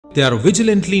They are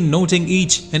vigilantly noting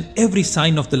each and every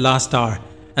sign of the last hour,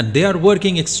 and they are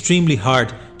working extremely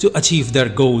hard to achieve their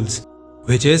goals,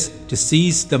 which is to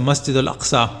seize the Masjid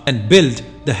al-Aqsa and build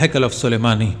the Haikal of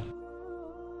Soleimani.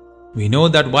 We know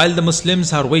that while the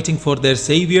Muslims are waiting for their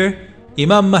savior,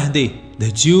 Imam Mehdi,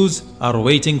 the Jews are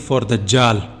waiting for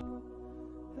Dajjal,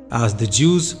 as the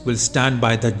Jews will stand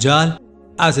by Dajjal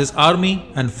as his army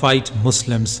and fight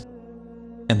Muslims.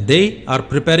 And they are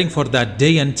preparing for that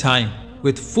day and time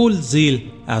with full zeal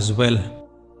as well.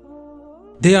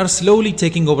 They are slowly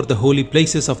taking over the holy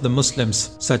places of the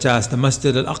Muslims, such as the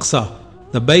Masjid al-Aqsa,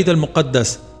 the Bayt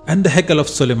al-Muqaddas, and the Haikal of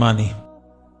Soleimani.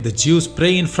 The Jews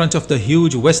pray in front of the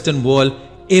huge western wall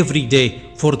every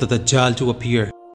day for the Dajjal to appear.